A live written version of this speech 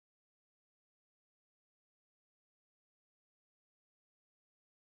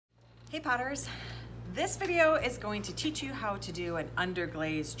Hey Potters, this video is going to teach you how to do an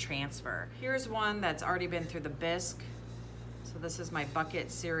underglaze transfer. Here's one that's already been through the bisque. So this is my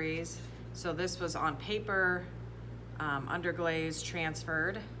bucket series. So this was on paper, underglaze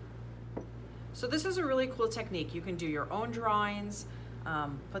transferred. So this is a really cool technique. You can do your own drawings,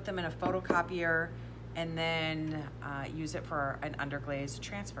 put them in a photocopier, and then use it for an underglaze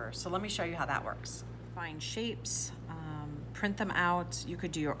transfer. So let me show you how that works. Find shapes, print them out. You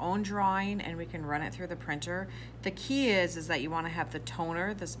could do your own drawing and we can run it through the printer. The key is that you want to have the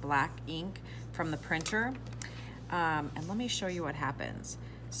toner, this black ink from the printer. And let me show you what happens.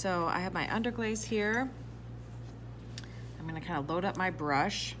 So I have my underglaze here. I'm going to kind of load up my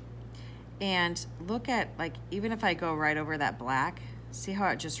brush and look at, like, even if I go right over that black, see how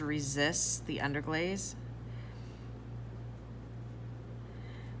it just resists the underglaze?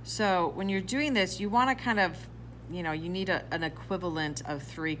 So when you're doing this, you want to kind of, you know, you need an equivalent of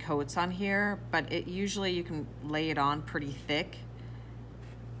 3 coats on here, but usually you can lay it on pretty thick.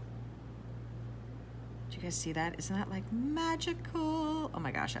 Do you guys see that? Isn't that like magical? Oh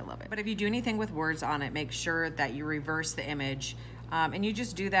my gosh, I love it. But if you do anything with words on it, make sure that you reverse the image. And you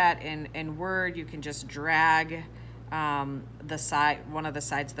just do that in Word. You can just drag one of the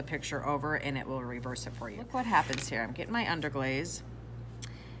sides of the picture over and it will reverse it for you. Look what happens here. I'm getting my underglaze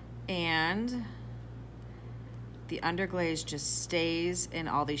and the underglaze just stays in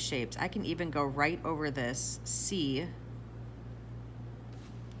all these shapes. I can even go right over this C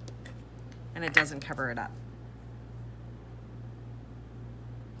and it doesn't cover it up.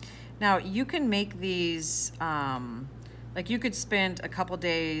 Now you can make these, like you could spend a couple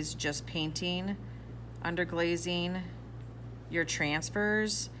days just painting, underglazing your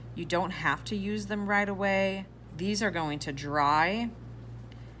transfers. You don't have to use them right away. These are going to dry.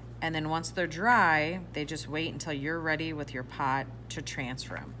 And then once they're dry, they just wait until you're ready with your pot to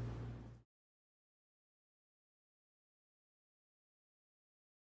transfer them.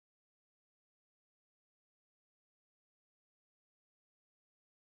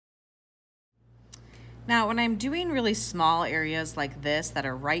 Now, when I'm doing really small areas like this that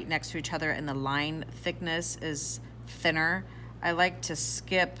are right next to each other and the line thickness is thinner, I like to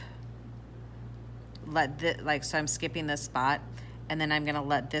skip, so I'm skipping this spot. And then I'm gonna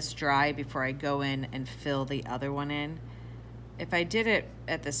let this dry before I go in and fill the other one in. If I did it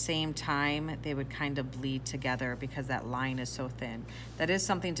at the same time, they would kind of bleed together because that line is so thin. That is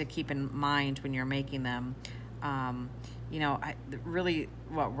something to keep in mind when you're making them. You know, really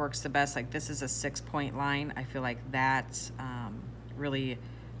what works the best, like this is a 6-point line. I feel like that really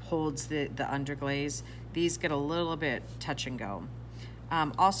holds the underglaze. These get a little bit touch and go.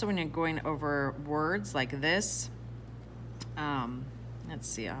 Also, when you're going over words like this, let's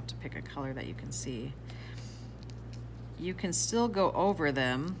see, I'll have to pick a color that you can see. You can still go over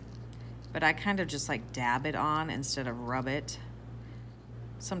them, but I kind of just like dab it on instead of rub it.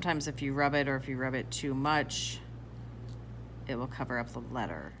 Sometimes if you rub it or if you rub it too much, it will cover up the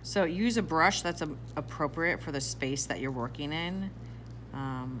letter. So use a brush that's appropriate for the space that you're working in.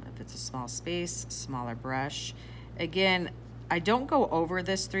 If it's a small space, smaller brush. Again, I don't go over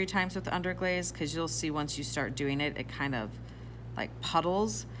this 3 times with the underglaze because you'll see once you start doing it, it kind of like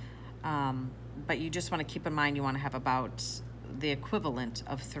puddles. But you just want to keep in mind you want to have about the equivalent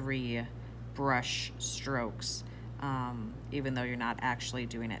of 3 brush strokes, even though you're not actually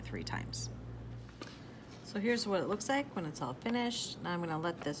doing it 3 times. So here's what it looks like when it's all finished. Now I'm going to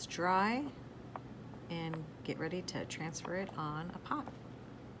let this dry and get ready to transfer it on a pot.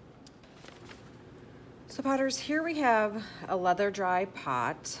 So Potters, here we have a leather dry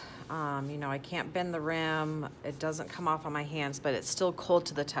pot. You know, I can't bend the rim. It doesn't come off on my hands, but it's still cold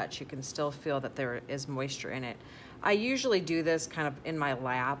to the touch. You can still feel that there is moisture in it. I usually do this kind of in my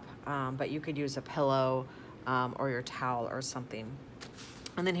lap, but you could use a pillow or your towel or something.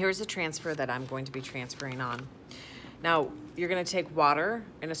 And then here's the transfer that I'm going to be transferring on. Now, you're gonna take water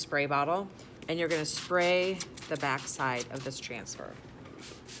in a spray bottle and you're gonna spray the back side of this transfer.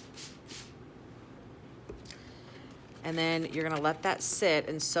 And then you're gonna let that sit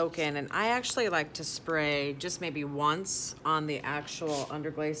and soak in. And I actually like to spray just maybe once on the actual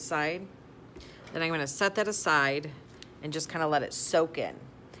underglaze side. Then I'm gonna set that aside and just kind of let it soak in.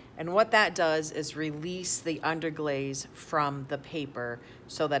 And what that does is release the underglaze from the paper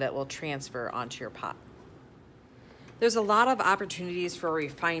so that it will transfer onto your pot. There's a lot of opportunities for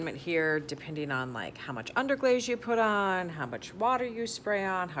refinement here depending on like how much underglaze you put on, how much water you spray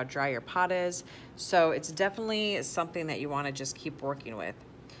on, how dry your pot is. So it's definitely something that you want to just keep working with.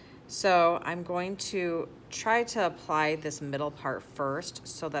 So I'm going to try to apply this middle part first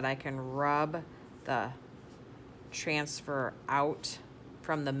so that I can rub the transfer out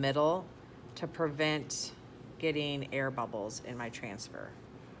from the middle to prevent getting air bubbles in my transfer.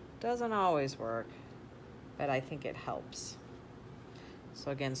 Doesn't always work, but I think it helps.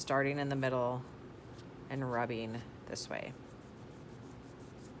 So again, starting in the middle and rubbing this way.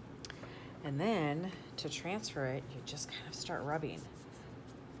 And then to transfer it, you just kind of start rubbing.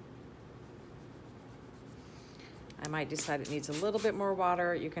 I might decide it needs a little bit more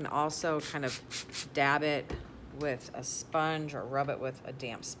water. You can also kind of dab it with a sponge or rub it with a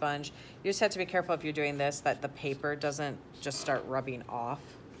damp sponge. You just have to be careful if you're doing this that the paper doesn't just start rubbing off.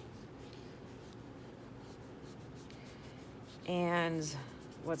 And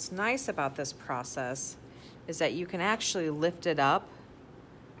what's nice about this process is that you can actually lift it up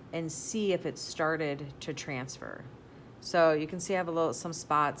and see if it started to transfer. So you can see I have some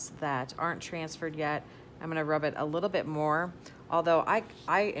spots that aren't transferred yet. I'm gonna rub it a little bit more, although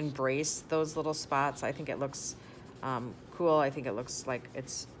I embrace those little spots. I think it looks cool. I think it looks like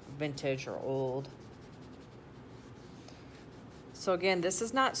it's vintage or old. So again, this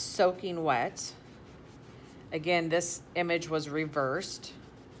is not soaking wet. Again, this image was reversed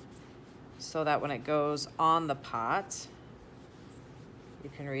so that when it goes on the pot, you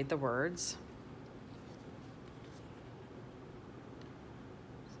can read the words.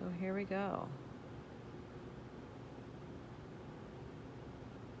 So here we go.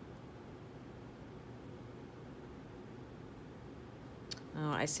 Oh,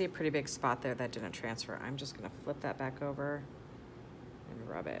 I see a pretty big spot there that didn't transfer. I'm just gonna flip that back over and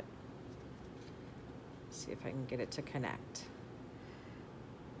rub it. See if I can get it to connect.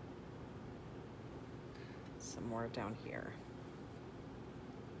 Some more down here.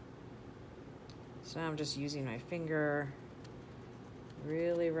 So now I'm just using my finger,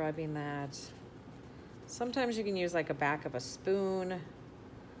 really rubbing that. Sometimes you can use like a back of a spoon.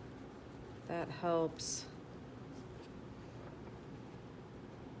 That helps.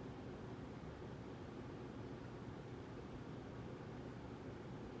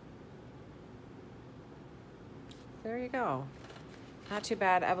 There you go. Not too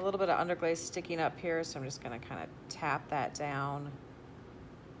bad. I have a little bit of underglaze sticking up here, so I'm just gonna kind of tap that down.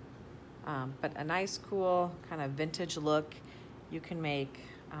 But a nice, cool, kind of vintage look. You can make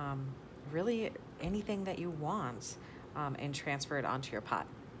really anything that you want and transfer it onto your pot.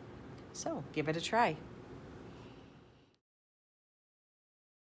 So give it a try.